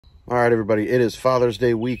All right, everybody, it is Father's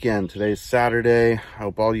Day weekend. Today's Saturday. I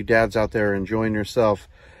hope all you dads out there are enjoying yourself.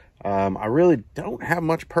 I really don't have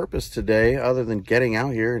much purpose today other than getting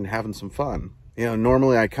out here and having some fun. You know,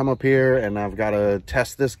 normally I come up here and I've got to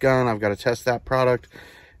test this gun, I've got to test that product.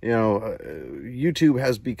 You know, YouTube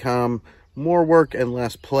has become more work and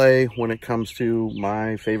less play when it comes to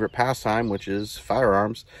my favorite pastime, which is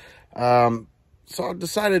firearms. So I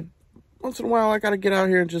decided once in a while I got to get out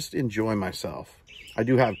here and just enjoy myself. I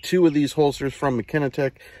do have two of these holsters from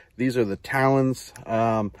T-Electrik. These are the Talons.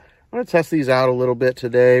 I'm going to test these out a little bit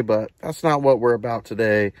today, but that's not what we're about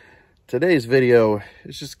today. Today's video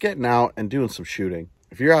is just getting out and doing some shooting.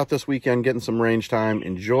 If you're out this weekend getting some range time,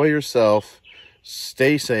 enjoy yourself,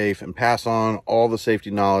 stay safe, and pass on all the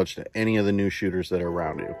safety knowledge to any of the new shooters that are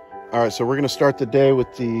around you. All right, so we're going to start the day with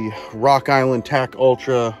the Rock Island Tac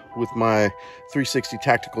Ultra with my 360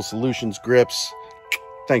 Tactical Solutions grips,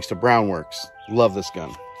 thanks to Browne Works. Love this gun.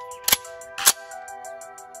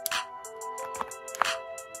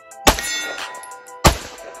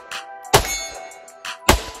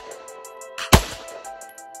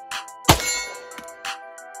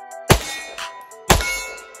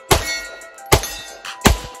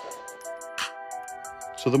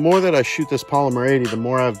 So the more that I shoot this Polymer 80, the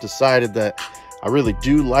more I've decided that I really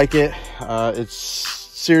do like it.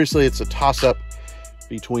 It's a toss-up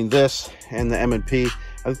between this and the M&P.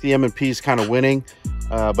 I think the M&P is kind of winning,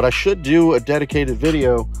 but I should do a dedicated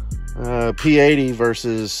video, P80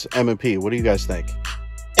 versus M&P. What do you guys think?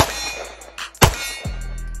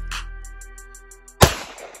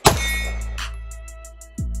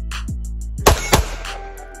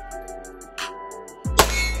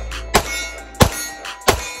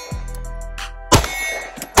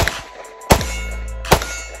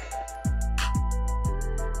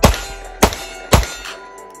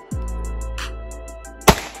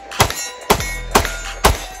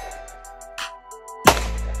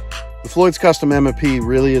 The Floyd's Custom M&P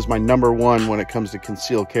really is my #1 when it comes to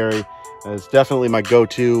concealed carry. It's definitely my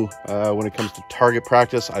go-to when it comes to target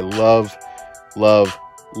practice. I love, love,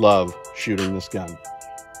 love shooting this gun.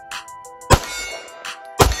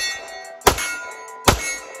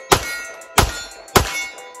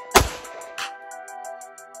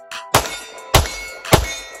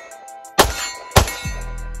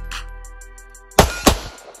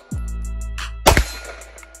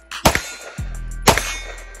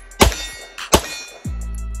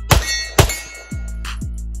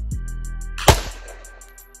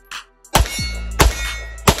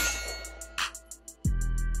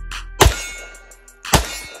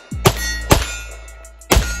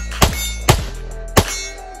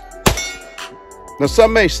 Now,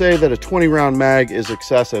 some may say that a 20-round mag is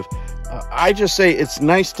excessive. I just say it's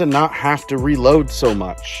nice to not have to reload so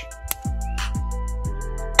much.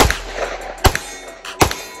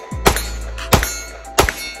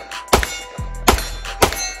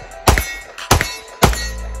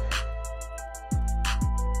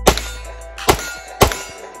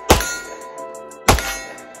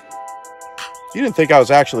 You didn't think I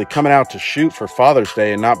was actually coming out to shoot for Father's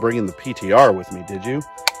Day and not bringing the PTR with me, did you?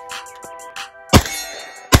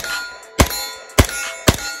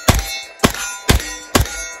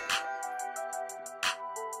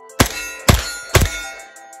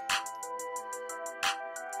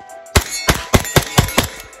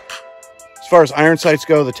 As far as iron sights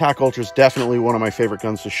go, the Tac Ultra is definitely one of my favorite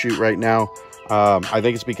guns to shoot right now. I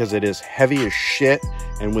think it's because it is heavy as shit,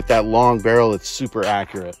 and with that long barrel, it's super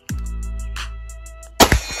accurate.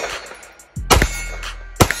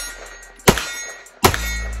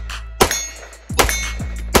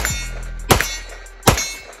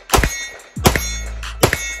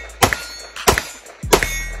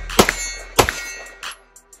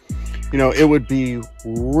 You know, it would be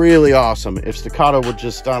really awesome if Staccato would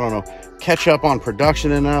just, I don't know, catch up on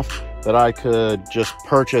production enough that I could just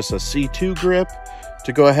purchase a C2 grip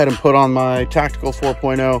to go ahead and put on my Tactical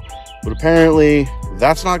 4.0. But apparently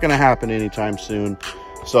that's not going to happen anytime soon.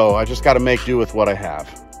 So I just got to make do with what I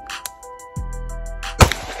have.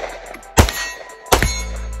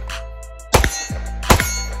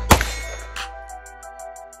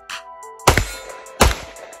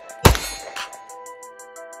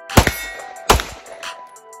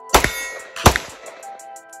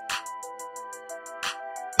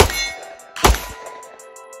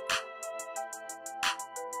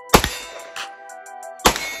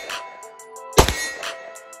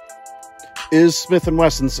 Is Smith &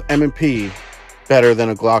 Wesson's M&P better than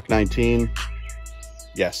a Glock 19?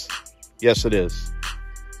 Yes. Yes, it is.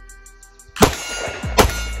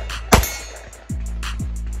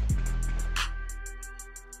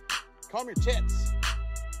 Calm your tits.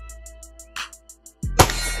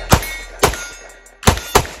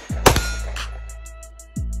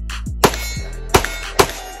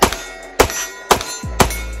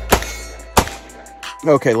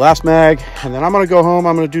 Okay, last mag, and then I'm gonna go home.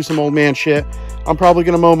 I'm gonna do some old man shit. I'm probably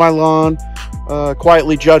gonna mow my lawn,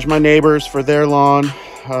 quietly judge my neighbors for their lawn.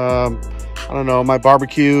 I don't know, my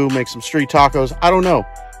barbecue, make some street tacos. I don't know.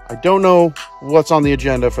 I don't know what's on the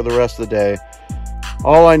agenda for the rest of the day.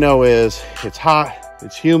 All I know is it's hot,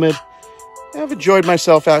 it's humid. I've enjoyed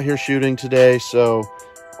myself out here shooting today, so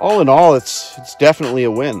all in all, it's definitely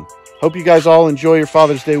a win. Hope you guys all enjoy your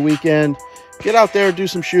Father's Day weekend. Get out there, do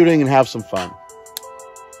some shooting, and have some fun.